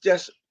 It's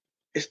just,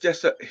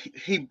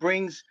 he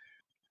brings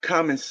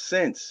common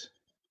sense.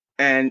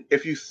 And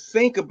if you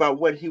think about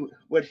what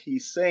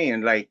he's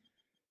saying, like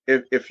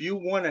if you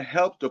want to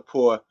help the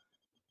poor,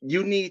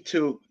 you need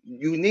to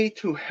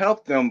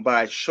help them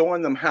by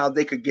showing them how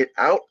they could get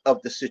out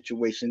of the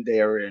situation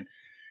they are in,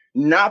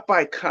 not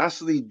by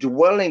constantly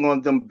dwelling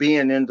on them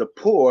being in the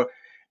poor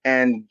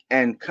and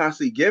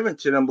constantly giving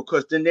to them,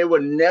 because then they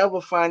will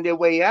never find their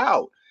way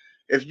out.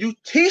 If you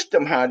teach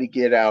them how to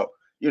get out,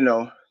 you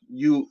know,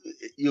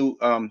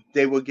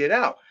 they will get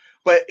out.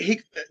 But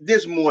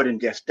there's more than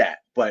just that.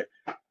 But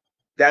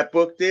that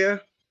book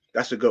there,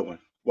 that's a good one.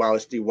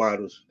 Wallace D.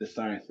 Waddles, The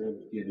Science of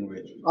Getting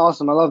Rich.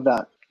 Awesome, I love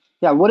that.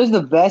 Yeah, what is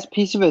the best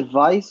piece of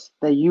advice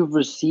that you've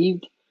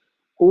received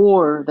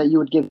or that you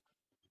would give?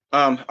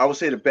 I would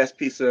say the best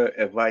piece of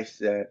advice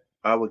that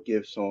I would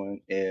give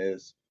someone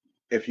is,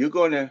 if you're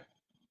gonna,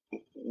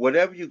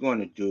 whatever you're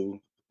gonna do,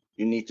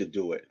 you need to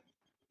do it.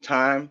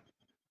 Time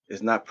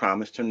is not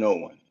promised to no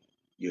one.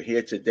 You're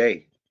here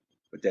today,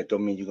 but that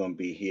don't mean you're gonna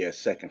be here a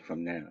second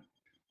from now.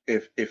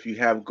 If you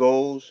have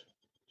goals,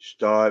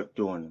 start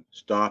doing them.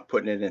 Start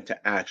putting it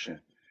into action.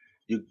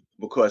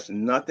 Because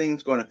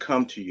nothing's gonna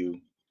come to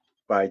you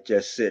by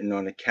just sitting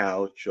on the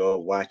couch or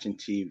watching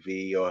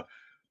TV or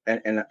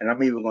and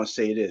I'm even gonna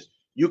say this.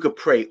 You could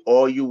pray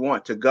all you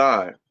want to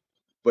God,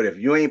 but if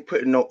you ain't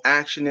putting no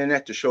action in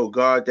that to show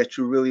God that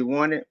you really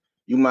want it,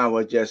 you might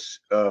well just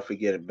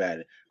forget about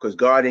it. Because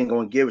God ain't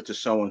gonna give it to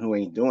someone who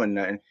ain't doing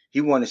nothing.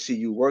 He want to see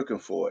you working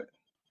for it.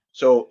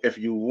 So if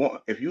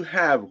you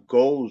have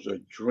goals or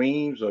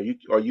dreams, or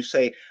you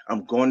say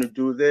I'm going to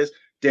do this,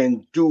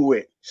 then do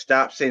it.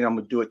 Stop saying I'm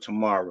gonna do it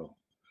tomorrow,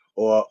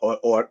 or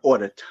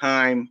the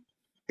time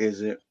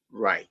isn't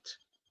right.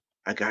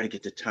 I got to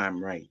get the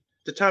time right.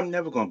 The time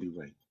never gonna be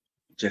right.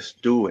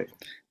 Just do it.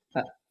 I,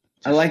 I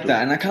Just like do that,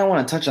 it. and I kind of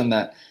want to touch on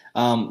that.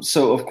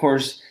 So, of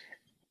course,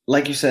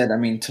 like you said, I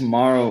mean,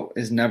 tomorrow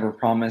is never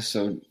promised.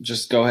 So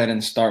just go ahead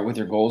and start with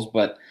your goals.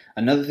 But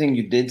another thing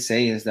you did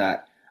say is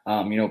that,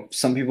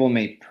 some people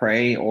may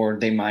pray or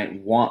they might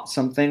want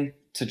something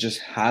to just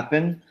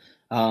happen.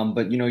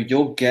 But,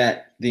 you'll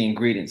get the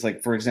ingredients.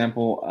 Like, for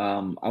example,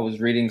 I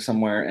was reading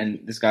somewhere and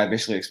this guy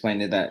basically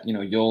explained it that,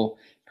 you'll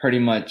pretty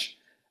much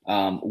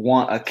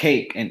want a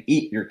cake and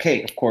eat your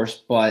cake, of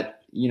course, but,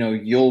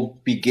 you'll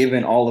be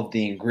given all of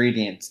the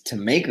ingredients to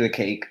make the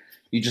cake.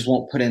 You just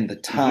won't put in the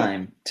Hmm.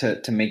 time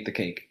to make the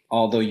cake,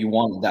 although you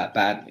want it that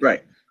badly.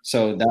 Right.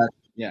 So that,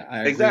 yeah, I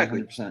agree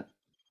Exactly. 100%.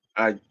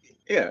 I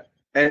Yeah.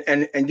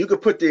 And you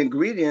could put the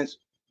ingredients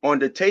on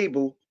the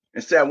table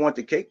and say I want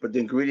the cake, but the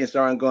ingredients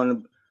aren't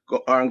going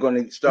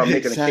to start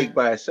making a cake Exactly.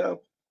 by itself,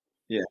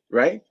 Yeah.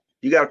 right?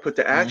 You got to put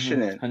the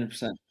action in.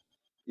 100%.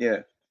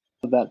 Yeah.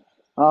 That.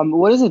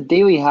 What is a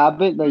daily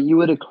habit that you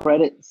would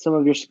accredit some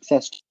of your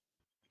success to?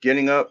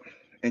 Getting up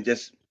and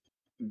just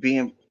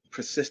being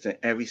persistent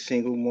every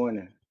single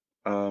morning.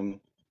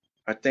 Um,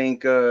 I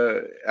think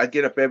I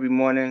get up every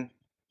morning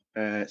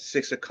at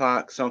 6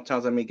 o'clock.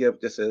 Sometimes I may get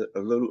up just a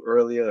little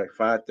earlier, like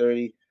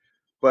 5:30.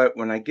 But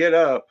when I get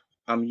up,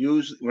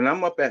 when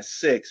I'm up at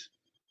 6,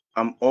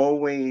 I'm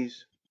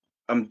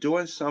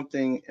doing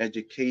something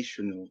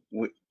educational.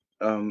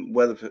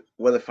 Whether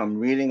if I'm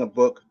reading a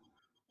book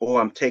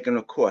or I'm taking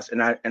a course,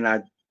 and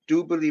I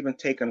do believe in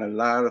taking a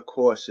lot of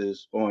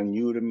courses on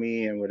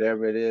Udemy and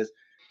whatever it is,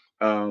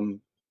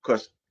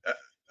 because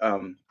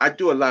I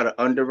do a lot of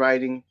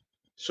underwriting,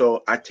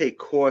 so I take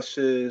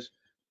courses,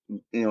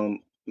 you know,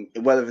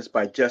 whether it's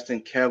by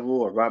Justin Kevel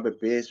or Robert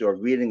Biz, or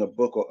reading a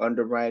book or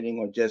underwriting,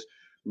 or just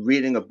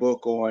reading a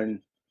book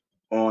on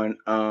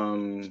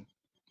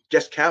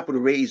just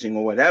capital raising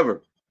or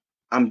whatever.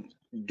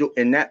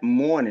 In that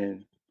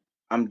morning,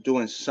 I'm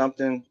doing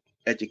something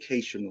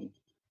educational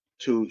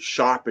to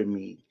sharpen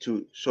me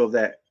so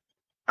that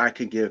I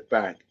can give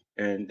back.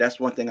 And that's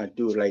one thing I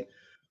do. Like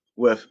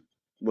with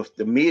with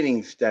the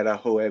meetings that I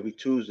hold every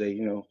Tuesday,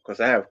 because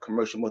I have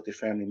commercial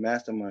multifamily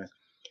masterminds,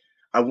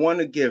 I want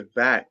to give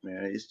back,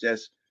 man. It's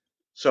just,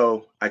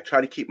 so I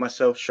try to keep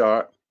myself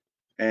sharp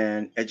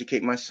and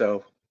educate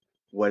myself.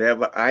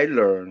 Whatever I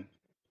learn,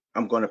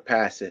 I'm going to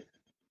pass it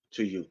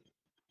to you.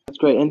 That's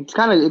great. And it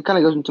kind of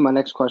goes into my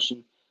next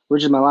question,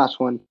 which is my last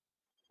one.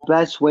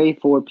 Best way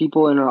for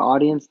people in our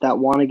audience that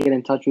want to get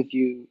in touch with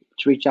you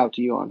to reach out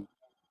to you on?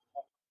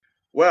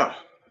 Well,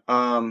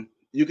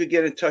 you could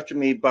get in touch with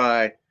me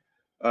by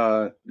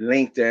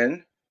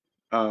LinkedIn,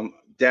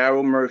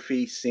 Darryl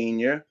Murphy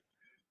Sr.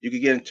 You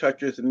could get in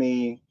touch with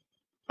me,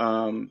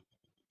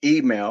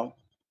 email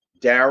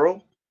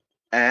Darryl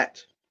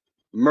at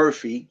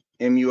Murphy,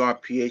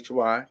 Murphy,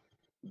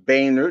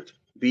 Baynard,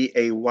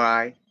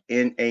 Baynard,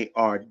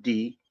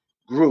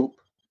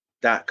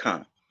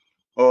 group.com.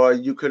 Or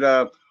you could,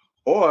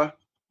 or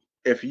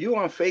if you're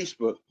on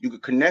Facebook, you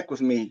could connect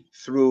with me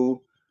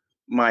through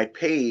my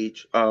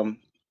page,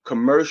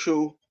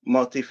 Commercial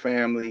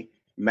Multifamily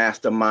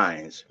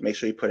Masterminds. Make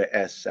sure you put an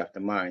S after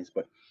minds,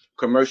 but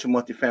Commercial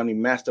Multifamily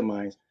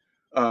Masterminds.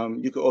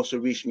 You could also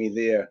reach me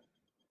there.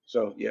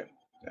 So yeah.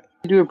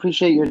 I do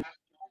appreciate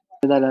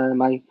that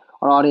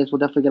our audience will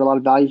definitely get a lot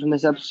of value from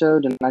this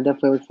episode, and I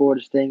definitely look forward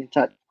to staying in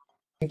touch.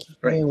 Thank you.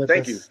 Right.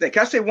 Thank you.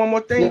 Can I say one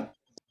more thing? Yeah.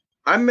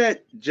 I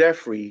met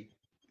Jeffrey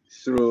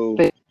through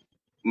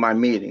my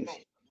meetings,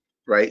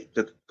 right?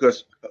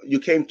 Because you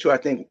came to, I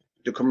think,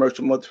 the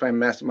Commercial Multifamily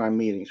Mastermind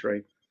meetings,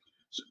 right?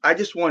 So I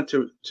just want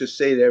to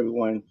say to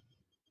everyone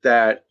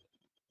that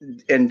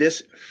in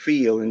this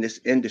field, in this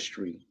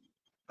industry,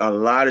 a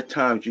lot of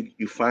times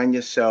you find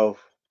yourself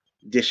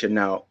dishing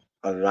out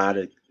a lot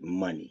of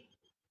money,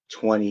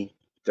 20,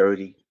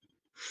 30,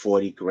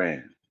 40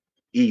 grand,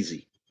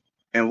 easy.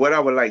 And what I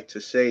would like to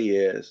say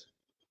is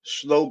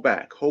slow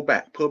back, hold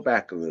back, pull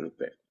back a little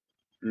bit.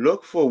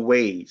 Look for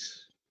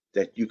ways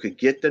that you could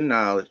get the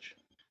knowledge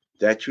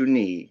that you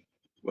need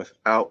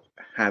without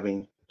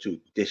having to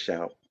dish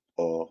out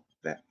all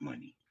that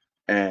money.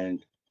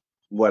 And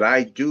what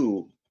I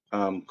do,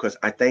 because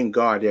I thank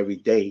God every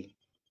day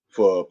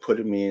for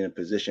putting me in a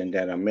position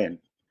that I'm in,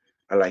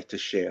 I like to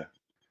share.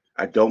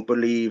 I don't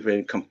believe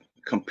in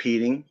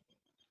competing.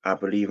 I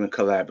believe in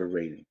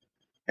collaborating.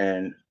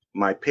 And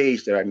my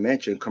page that I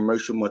mentioned,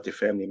 Commercial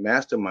Multifamily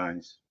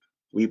Masterminds,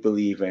 we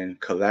believe in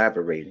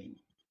collaborating,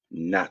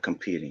 not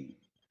competing,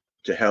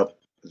 to help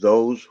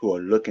those who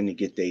are looking to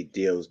get their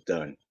deals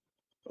done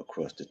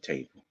across the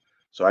table.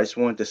 So I just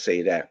wanted to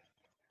say that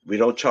we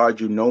don't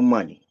charge you no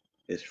money.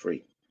 It's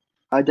free.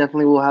 I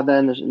definitely will have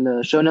that in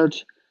the show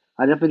notes.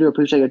 I definitely do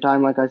appreciate your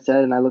time, like I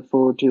said, and I look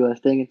forward to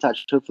staying in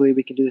touch. Hopefully,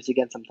 we can do this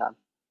again sometime.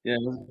 Yeah,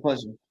 it was a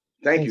pleasure.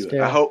 Thanks, you.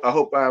 Darryl. I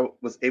hope I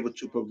was able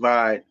to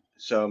provide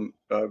some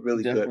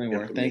really Definitely good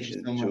were. Thank you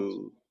information so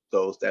to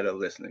those that are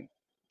listening.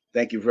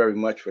 Thank you very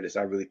much for this.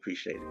 I really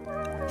appreciate it.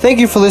 Thank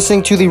you for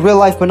listening to the Real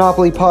Life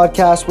Monopoly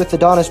podcast with the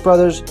Donis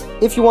brothers.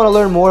 If you want to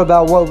learn more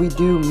about what we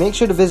do, make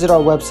sure to visit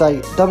our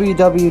website,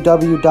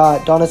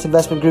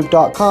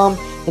 www.donisinvestmentgroup.com.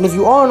 And if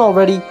you aren't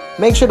already,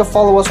 make sure to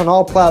follow us on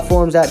all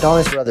platforms at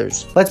Donis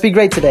Brothers. Let's be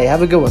great today.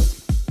 Have a good one.